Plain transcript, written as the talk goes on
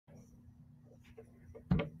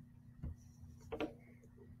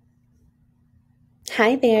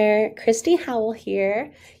Hi there, Christy Howell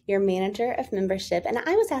here, your manager of membership, and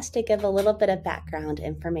I was asked to give a little bit of background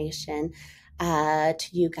information to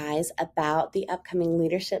you guys about the upcoming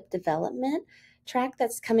leadership development track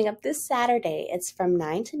that's coming up this Saturday. It's from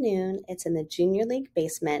 9 to noon. It's in the Junior League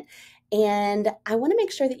basement. And I want to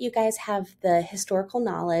make sure that you guys have the historical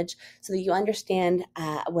knowledge so that you understand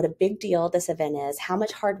what a big deal this event is, how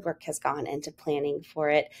much hard work has gone into planning for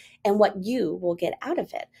it, and what you will get out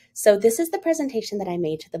of it. So this is the presentation that I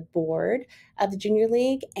made to the board of the Junior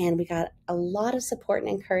League, and we got a lot of support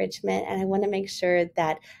and encouragement, and I want to make sure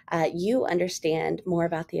that you understand more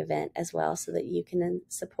about the event as well so that you can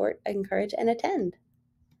support, encourage, and attend.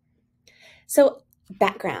 So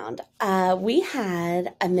background, we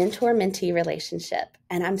had a mentor-mentee relationship,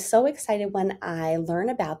 and I'm so excited when I learn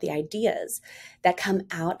about the ideas that come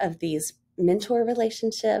out of these mentor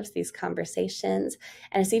relationships, these conversations,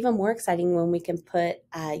 and it's even more exciting when we can put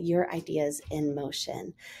your ideas in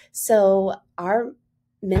motion. So our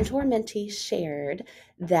mentor-mentee shared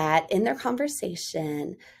that in their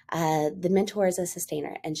conversation, the mentor is a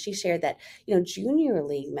sustainer, and she shared that Junior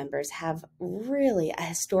League members have really a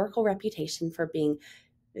historical reputation for being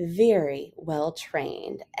very well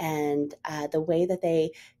trained, and the way that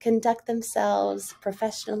they conduct themselves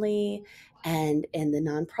professionally and in the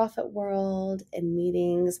nonprofit world, in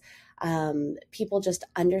meetings, people just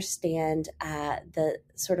understand the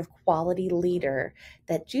sort of quality leader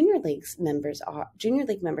that Junior League members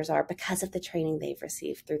are because of the training they've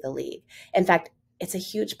received through the league. In fact, it's a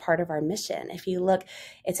huge part of our mission. If you look,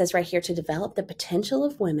 it says right here, to develop the potential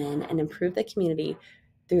of women and improve the community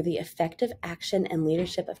through the effective action and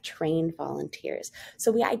leadership of trained volunteers.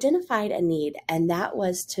 So we identified a need, and that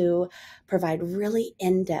was to provide really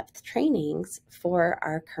in-depth trainings for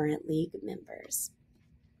our current league members.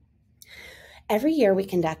 Every year we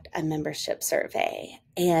conduct a membership survey,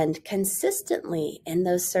 and consistently in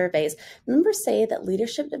those surveys, members say that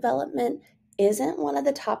leadership development isn't one of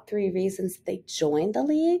the top 3 reasons that they join the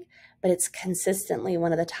league, but it's consistently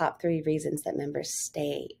one of the top 3 reasons that members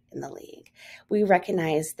stay in the league. We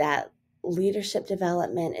recognize that leadership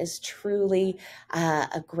development is truly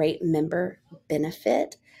a great member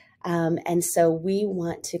benefit. And so we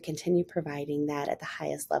want to continue providing that at the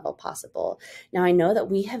highest level possible. Now, I know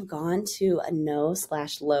that we have gone to a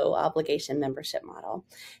no/low obligation membership model.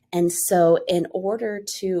 And so in order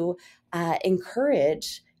to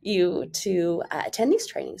encourage you to attend these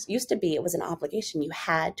trainings, used to be it was an obligation. You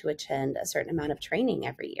had to attend a certain amount of training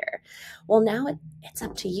every year. Well, now it's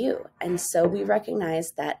up to you. And so we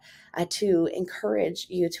recognize that to encourage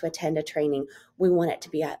you to attend a training, we want it to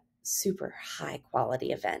be a super high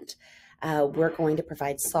quality event. We're going to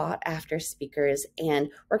provide sought after speakers, and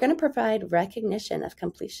we're going to provide recognition of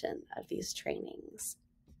completion of these trainings.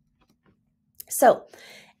 So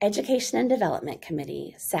Education and Development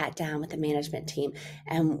Committee sat down with the management team,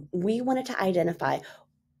 and we wanted to identify,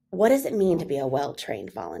 what does it mean to be a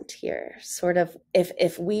well-trained volunteer? Sort of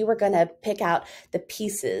if we were going to pick out the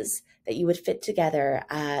pieces that you would fit together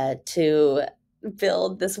to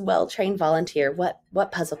build this well-trained volunteer,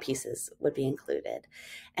 what puzzle pieces would be included?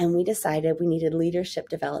 And we decided we needed leadership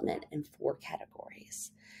development in 4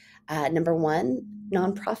 categories. Number 1,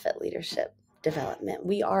 nonprofit leadership development.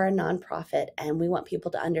 We are a nonprofit, and we want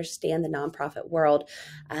people to understand the nonprofit world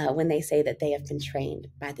when they say that they have been trained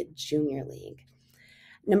by the Junior League.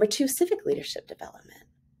 Number 2, civic leadership development.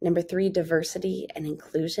 Number 3, diversity and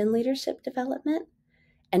inclusion leadership development.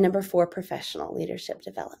 And number 4, professional leadership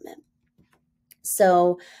development.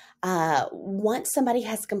 So once somebody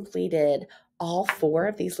has completed all 4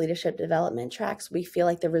 of these leadership development tracks, we feel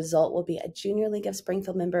like the result will be a Junior League of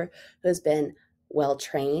Springfield member who has been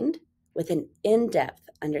well-trained with an in-depth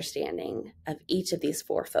understanding of each of these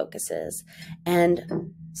 4 focuses,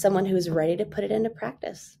 and someone who is ready to put it into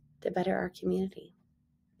practice to better our community.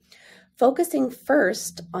 Focusing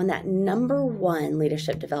first on that number 1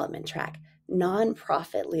 leadership development track,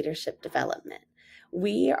 nonprofit leadership development.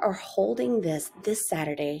 We are holding this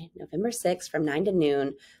Saturday, November 6th from 9 to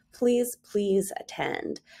noon. Please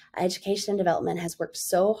attend. Education and Development has worked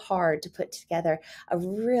so hard to put together a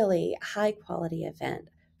really high quality event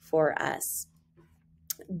for us.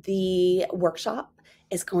 The workshop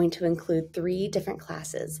is going to include 3 different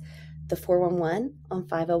classes: the 411 on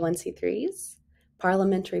 501c3s,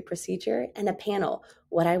 parliamentary procedure, and a panel,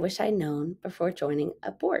 What I Wish I'd Known Before Joining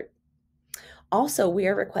a Board. Also, we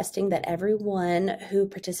are requesting that everyone who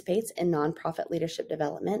participates in nonprofit leadership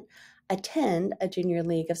development attend a Junior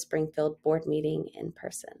League of Springfield board meeting in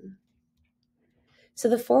person. So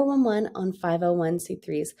the 411 on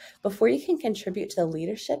 501c3s, before you can contribute to the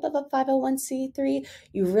leadership of a 501c3,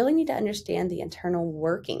 you really need to understand the internal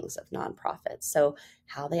workings of nonprofits. So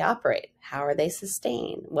how they operate, how are they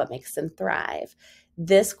sustained, what makes them thrive.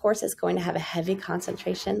 This course is going to have a heavy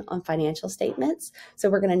concentration on financial statements. So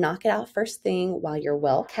we're going to knock it out first thing while you're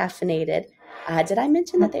well caffeinated. Did I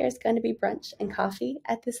mention that there's going to be brunch and coffee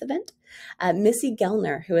at this event? Missy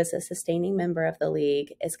Gellner, who is a sustaining member of the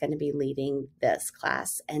league, is going to be leading this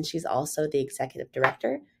class. And she's also the executive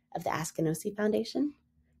director of the Askinosie Foundation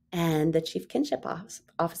and the chief kinship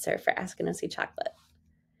officer for Askinosie Chocolate.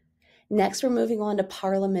 Next, we're moving on to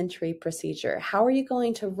parliamentary procedure. How are you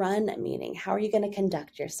going to run a meeting? How are you going to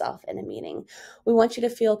conduct yourself in a meeting? We want you to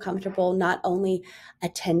feel comfortable not only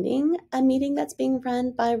attending a meeting that's being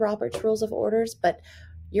run by Robert's Rules of Orders, but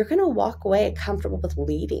you're going to walk away comfortable with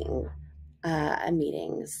leading a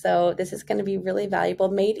meeting. So this is going to be really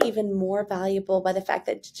valuable, made even more valuable by the fact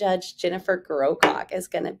that Judge Jennifer Grocock is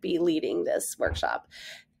going to be leading this workshop.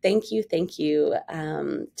 Thank you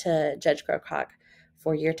to Judge Grocock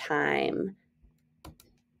for your time.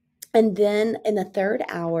 And then in the third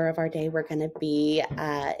hour of our day, we're going to be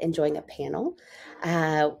enjoying a panel.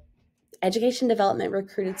 Education Development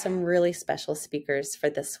recruited some really special speakers for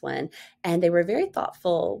this one, and they were very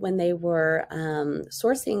thoughtful when they were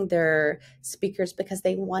sourcing their speakers because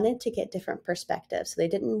they wanted to get different perspectives. So they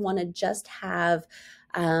didn't want to just have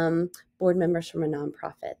board members from a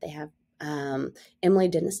nonprofit. They have Emily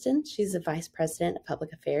Denniston, she's the Vice President of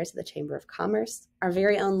Public Affairs of the Chamber of Commerce. Our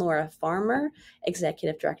very own Laura Farmer,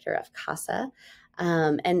 Executive Director of CASA.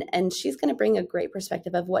 And she's going to bring a great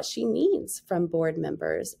perspective of what she needs from board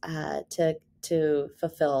members to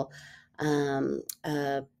fulfill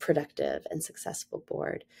a productive and successful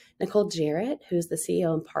board. Nicole Jarrett, who's the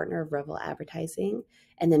CEO and partner of Revel Advertising,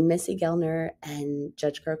 and then Missy Gellner and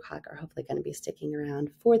Judge Grocock are hopefully going to be sticking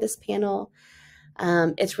around for this panel.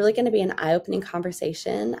 It's really going to be an eye-opening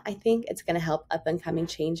conversation. I think it's going to help up-and-coming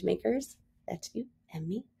change makers, that's you and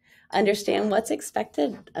me, understand what's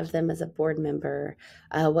expected of them as a board member,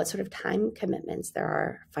 what sort of time commitments there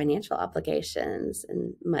are, financial obligations,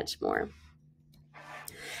 and much more.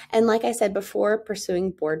 And like I said before,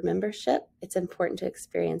 pursuing board membership, it's important to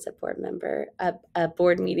experience a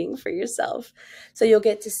board meeting for yourself. So you'll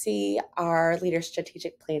get to see our leader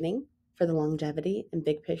strategic planning for the longevity and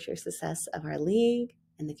big picture success of our league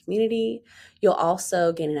and the community. You'll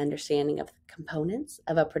also gain an understanding of the components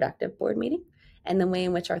of a productive board meeting and the way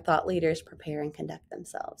in which our thought leaders prepare and conduct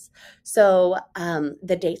themselves. So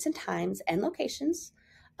the dates and times and locations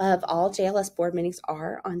of all JLS board meetings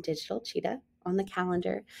are on Digital Cheetah on the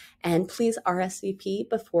calendar. And please RSVP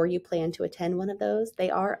before you plan to attend one of those.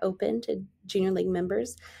 They are open to Junior League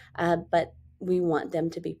members, but we want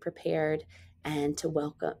them to be prepared and to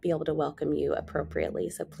be able to welcome you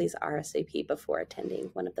appropriately. So please RSVP before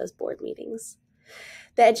attending one of those board meetings.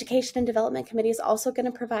 The Education and Development Committee is also going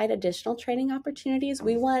to provide additional training opportunities.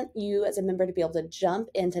 We want you as a member to be able to jump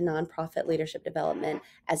into nonprofit leadership development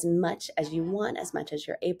as much as you want, as much as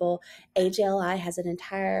you're able. AJLI has an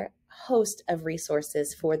entire host of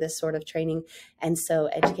resources for this sort of training, and so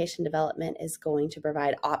Education Development is going to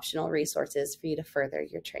provide optional resources for you to further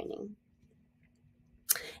your training.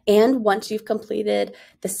 And once you've completed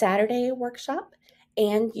the Saturday workshop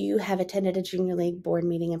and you have attended a Junior League board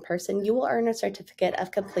meeting in person, you will earn a certificate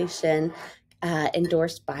of completion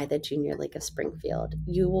endorsed by the Junior League of Springfield.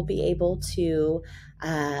 You will be able to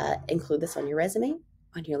include this on your resume,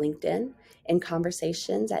 on your LinkedIn, in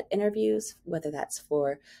conversations at interviews, whether that's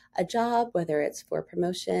for a job, whether it's for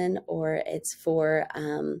promotion, or it's for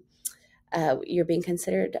you're being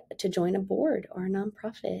considered to join a board or a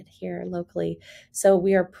nonprofit here locally. So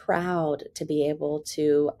we are proud to be able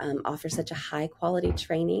to offer such a high quality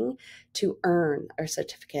training to earn our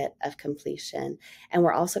certificate of completion. And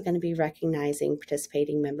we're also going to be recognizing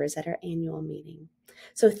participating members at our annual meeting.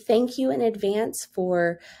 So thank you in advance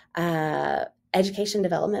for Education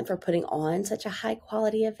Development for putting on such a high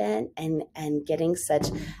quality event and getting such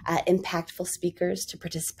impactful speakers to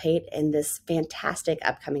participate in this fantastic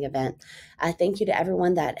upcoming event. Thank you to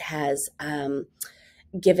everyone that has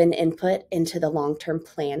given input into the long-term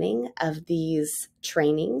planning of these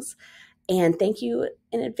trainings. And thank you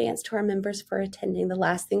in advance to our members for attending. The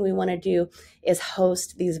last thing we want to do is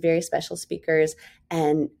host these very special speakers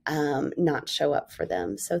and not show up for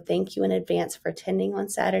them. So thank you in advance for attending on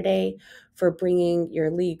Saturday, for bringing your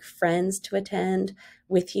league friends to attend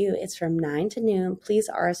with you. It's from 9 to noon. Please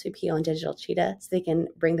RSVP on Digital Cheetah so they can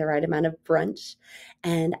bring the right amount of brunch.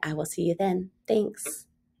 And I will see you then. Thanks.